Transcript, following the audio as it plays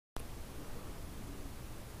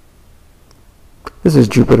This is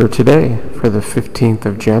Jupiter Today for the 15th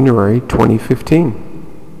of January, 2015.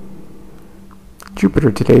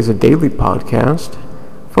 Jupiter Today is a daily podcast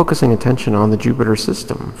focusing attention on the Jupiter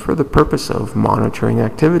system for the purpose of monitoring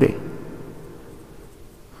activity.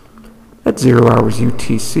 At 0 hours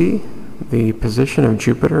UTC, the position of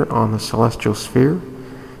Jupiter on the celestial sphere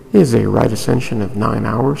is a right ascension of 9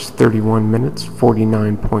 hours, 31 minutes,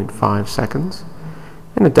 49.5 seconds,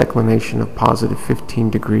 and a declination of positive 15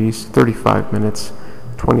 degrees, 35 minutes,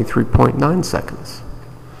 23.9 seconds.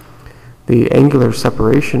 The angular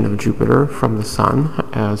separation of Jupiter from the Sun,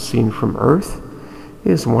 as seen from Earth,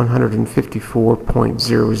 is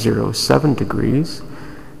 154.007 degrees,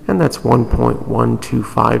 and that's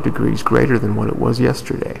 1.125 degrees greater than what it was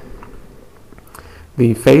yesterday.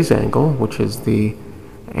 The phase angle, which is the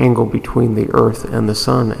angle between the Earth and the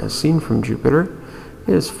Sun as seen from Jupiter,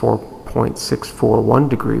 is 4.641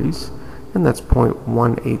 degrees, and that's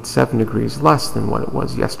 0.187 degrees less than what it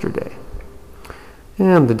was yesterday.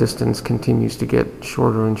 And the distance continues to get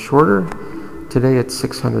shorter and shorter. Today it's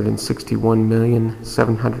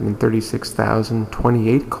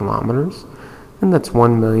 661,736,028 kilometers, and that's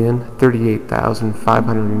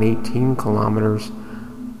 1,038,518 kilometers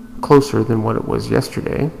closer than what it was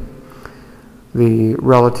yesterday. The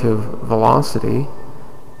relative velocity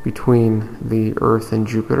between the Earth and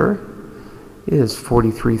Jupiter is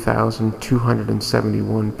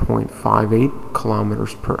 43,271.58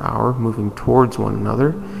 kilometers per hour, moving towards one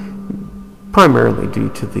another, primarily due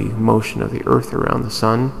to the motion of the Earth around the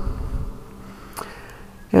Sun.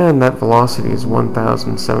 And that velocity is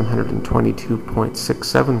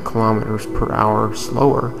 1,722.67 kilometers per hour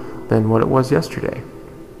slower than what it was yesterday.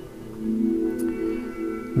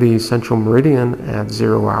 The central meridian at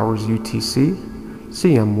 0 hours UTC,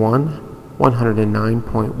 CM1,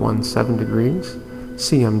 109.17 degrees,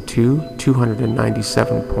 CM2,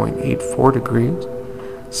 297.84 degrees,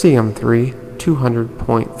 CM3,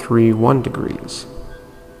 200.31 degrees.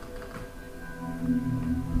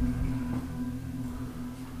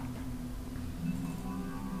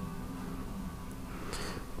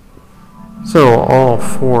 So all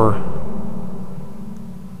four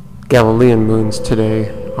Galilean moons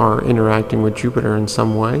today are interacting with Jupiter in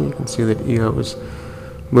some way. You can see that Io is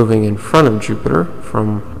moving in front of Jupiter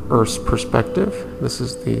from Earth's perspective. This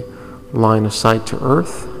is the line of sight to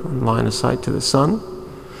Earth and line of sight to the Sun.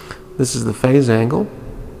 This is the phase angle.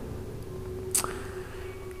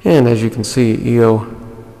 And as you can see, Io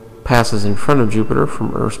passes in front of Jupiter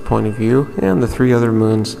from Earth's point of view, and the three other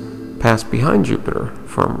moons pass behind Jupiter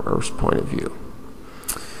from Earth's point of view.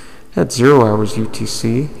 At 0 hours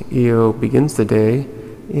UTC, Io begins the day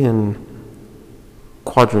in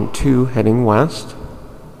quadrant 2 heading west.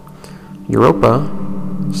 Europa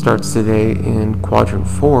starts the day in quadrant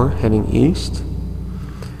 4 heading east,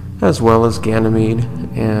 as well as Ganymede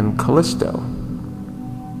and Callisto.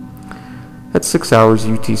 At 6 hours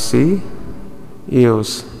UTC,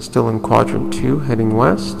 Io's still in quadrant 2 heading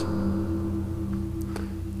west.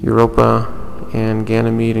 Europa and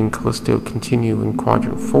Ganymede and Callisto continue in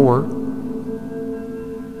quadrant 4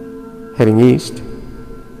 heading east.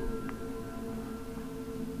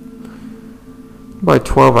 By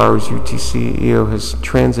 12 hours UTC, Io has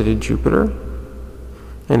transited Jupiter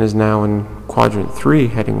and is now in quadrant 3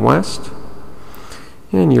 heading west.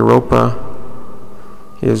 And Europa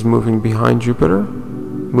is moving behind Jupiter,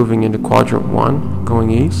 moving into quadrant 1,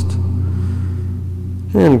 going east.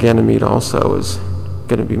 And Ganymede also is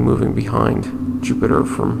going to be moving behind Jupiter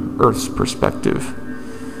from Earth's perspective,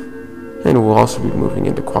 and will also be moving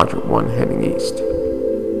into quadrant 1 heading east.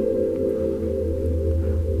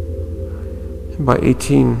 By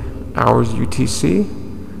 18 hours UTC,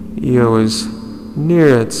 Io is near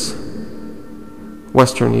its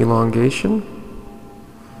western elongation,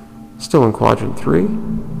 still in quadrant 3.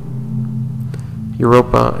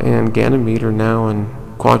 Europa and Ganymede are now in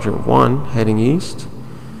quadrant 1, heading east,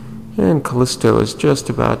 and Callisto is just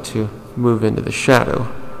about to move into the shadow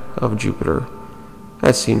of Jupiter.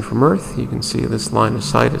 As seen from Earth, you can see this line of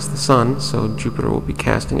sight is the Sun, so Jupiter will be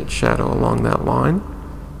casting its shadow along that line.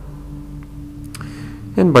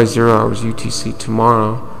 And by 0 hours UTC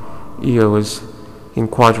tomorrow, Io is in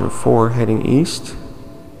quadrant 4 heading east,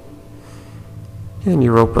 and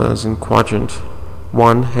Europa is in quadrant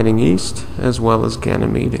 1 heading east, as well as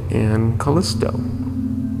Ganymede and Callisto.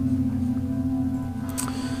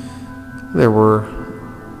 There were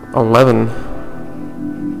 11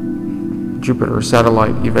 Jupiter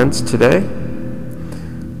satellite events today.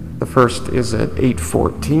 The first is at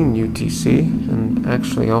 8:14 UTC, and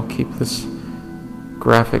actually I'll keep this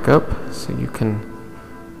graphic up so you can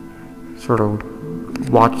sort of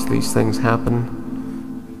watch these things happen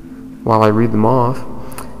while I read them off.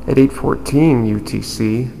 At 8:14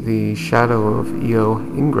 UTC, the shadow of Io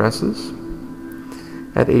ingresses.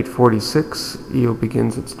 At 8:46, Io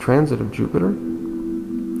begins its transit of Jupiter.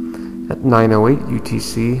 At 9:08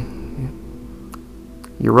 UTC,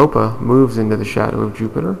 Europa moves into the shadow of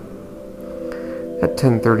Jupiter. At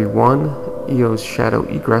 10:31, Io's shadow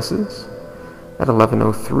egresses. At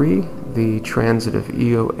 11:03, the transit of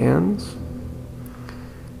Io ends.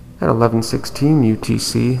 At 11:16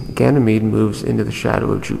 UTC, Ganymede moves into the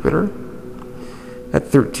shadow of Jupiter.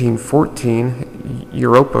 At 13:14,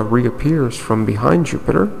 Europa reappears from behind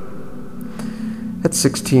Jupiter. At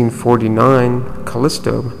 16:49,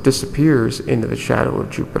 Callisto disappears into the shadow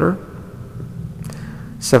of Jupiter.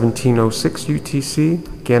 17:06 UTC,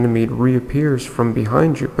 Ganymede reappears from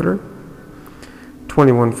behind Jupiter.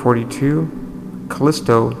 21:42,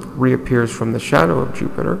 Callisto reappears from the shadow of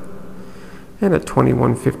Jupiter. And at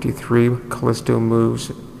 21:53, Callisto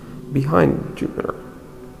moves behind Jupiter.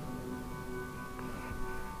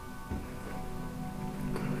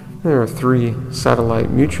 There are 3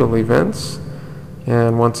 satellite mutual events,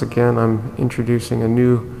 and once again I'm introducing a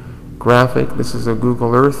new graphic. This is a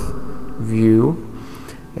Google Earth view,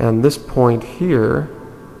 and this point here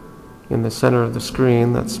in the center of the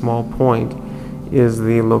screen, that small point, is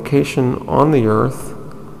the location on the Earth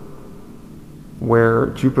where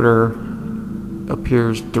Jupiter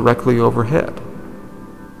appears directly overhead.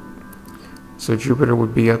 So Jupiter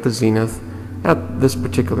would be at the zenith at this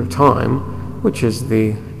particular time, which is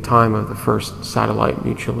the time of the first satellite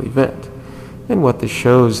mutual event. And what this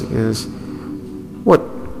shows is what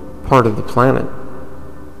part of the planet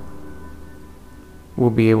will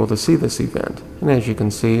be able to see this event. And as you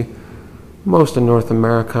can see, most of North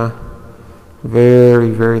America, very,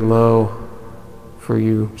 very low for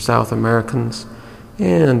you South Americans,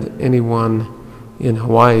 and anyone in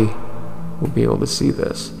Hawaii will be able to see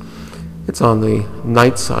this. It's on the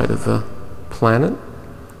night side of the planet.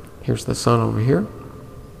 Here's the sun over here.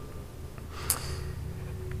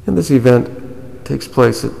 And this event takes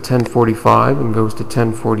place at 10:45 and goes to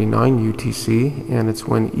 10:49 UTC, and it's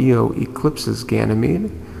when Io eclipses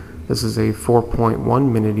Ganymede. This is a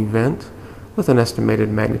 4.1 minute event with an estimated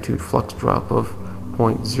magnitude flux drop of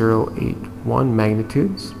 0.081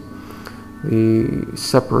 magnitudes. The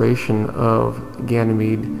separation of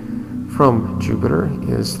Ganymede from Jupiter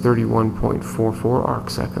is 31.44 arc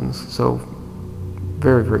seconds, so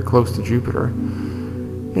very, very close to Jupiter.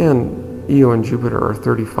 And Io and Jupiter are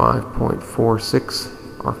 35.46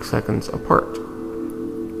 arc seconds apart.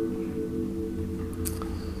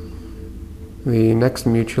 The next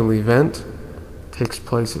mutual event takes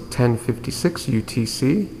place at 10:56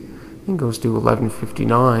 UTC and goes to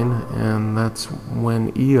 11:59, and that's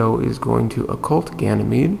when Io is going to occult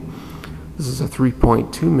Ganymede. This is a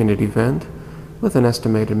 3.2 minute event with an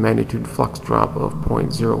estimated magnitude flux drop of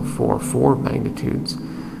 0.044 magnitudes.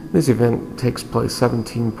 This event takes place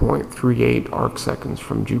 17.38 arc seconds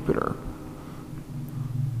from Jupiter.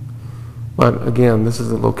 But again, this is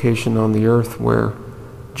the location on the Earth where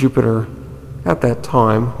Jupiter at that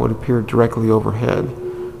time would appear directly overhead.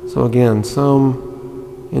 So again, some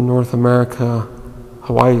in North America,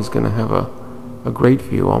 Hawaii is going to have a great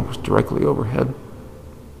view almost directly overhead.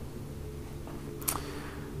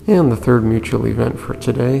 And the third mutual event for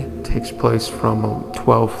today takes place from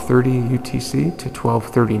 12:30 UTC to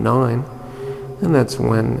 12:39, and that's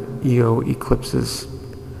when Io eclipses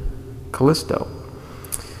Callisto.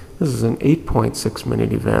 This is an 8.6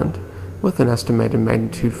 minute event with an estimated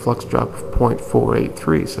magnitude flux drop of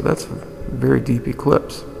 0.483, so that's a very deep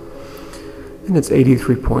eclipse. And it's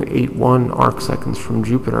 83.81 arc seconds from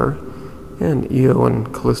Jupiter, and Io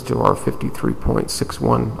and Callisto are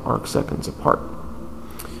 53.61 arc seconds apart.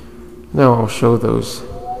 Now I'll show those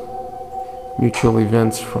mutual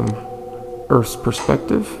events from Earth's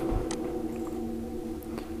perspective.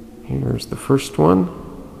 Here's the first one.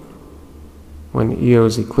 When Io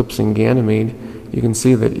is eclipsing Ganymede, you can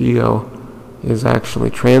see that Io is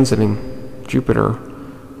actually transiting Jupiter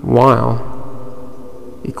while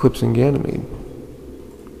eclipsing Ganymede.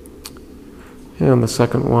 And the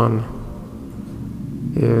second one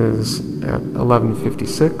is at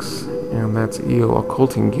 11:56, and that's Io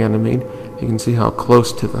occulting Ganymede. You can see how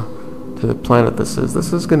close to the planet this is.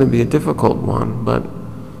 This is going to be a difficult one, but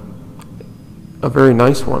a very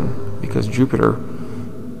nice one, because Jupiter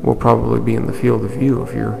will probably be in the field of view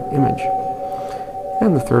of your image.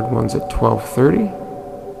 And the third one's at 12:30,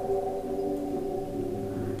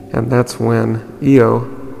 and that's when Io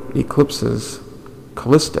eclipses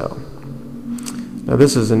Callisto. Now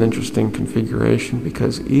this is an interesting configuration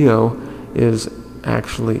because Io is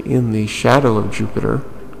actually in the shadow of Jupiter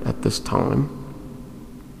at this time.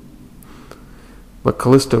 but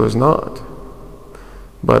Callisto is not.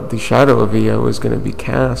 But the shadow of Io is going to be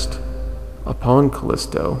cast upon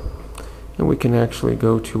Callisto, and we can actually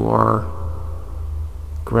go to our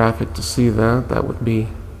graphic to see that. That would be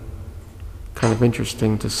kind of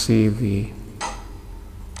interesting to see the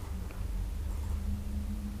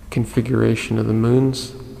configuration of the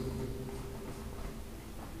moons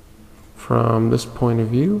from this point of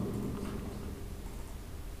view.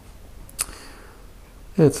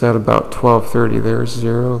 It's at about 12:30. There's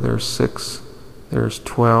 0, there's 6, there's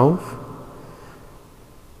 12.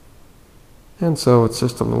 And so it's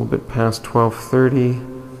just a little bit past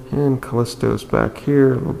 12:30, and Callisto's back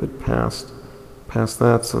here, a little bit past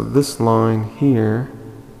that. So this line here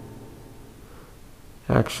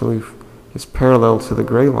actually is parallel to the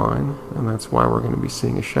gray line, and that's why we're going to be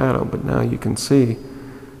seeing a shadow. But now you can see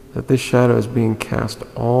that this shadow is being cast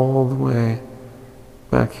all the way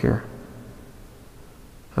back here.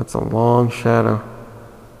 That's a long shadow.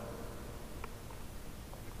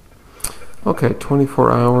 Okay,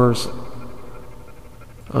 24 hours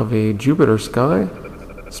of a Jupiter sky,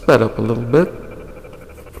 sped up a little bit.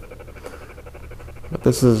 But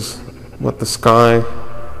this is what the sky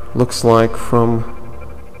looks like from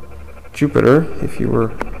Jupiter if you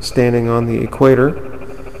were standing on the equator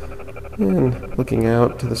and looking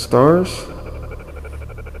out to the stars.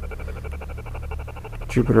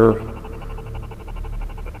 Jupiter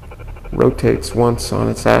rotates once on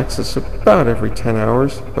its axis about every 10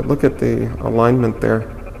 hours, but look at the alignment there.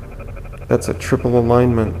 That's a triple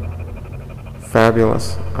alignment.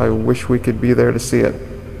 Fabulous. I wish we could be there to see it.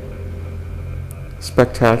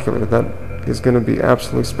 Spectacular. That is going to be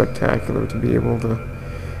absolutely spectacular to be able to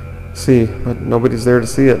see, but nobody's there to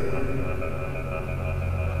see it.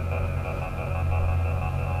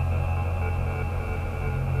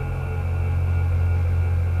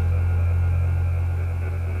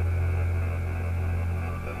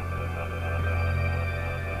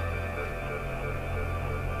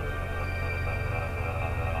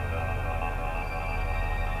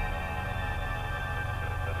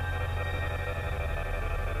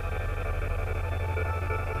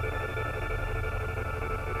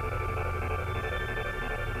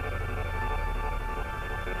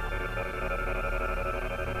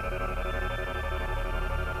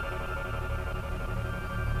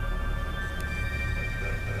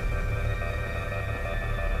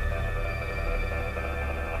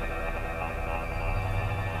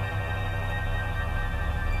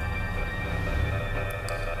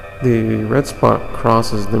 The red spot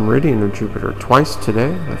crosses the meridian of Jupiter twice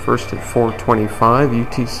today, the first at 4:25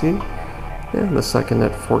 UTC and the second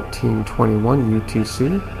at 14:21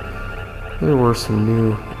 UTC. There were some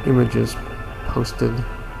new images posted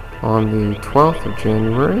on the 12th of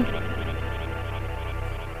January.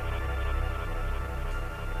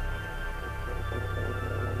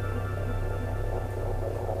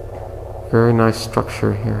 Very nice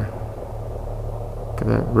structure here. Look at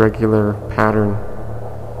that regular pattern.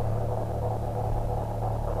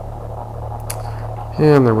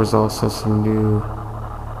 And there was also some new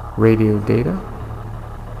radio data.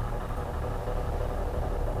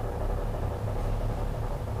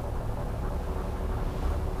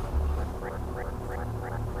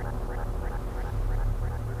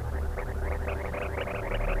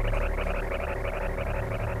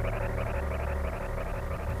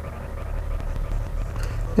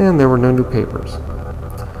 And there were no new papers.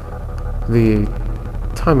 The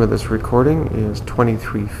time of this recording is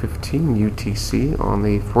 23:15 UTC on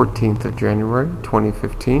the 14th of January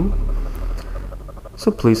 2015.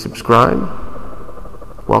 So please subscribe.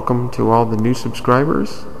 Welcome to all the new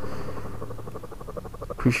subscribers.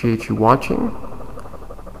 Appreciate you watching.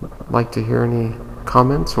 Like to hear any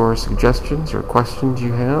comments or suggestions or questions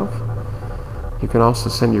you have. You can also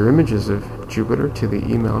send your images of Jupiter to the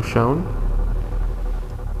email shown.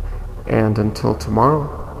 And until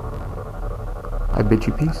tomorrow, I bid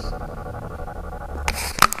you peace.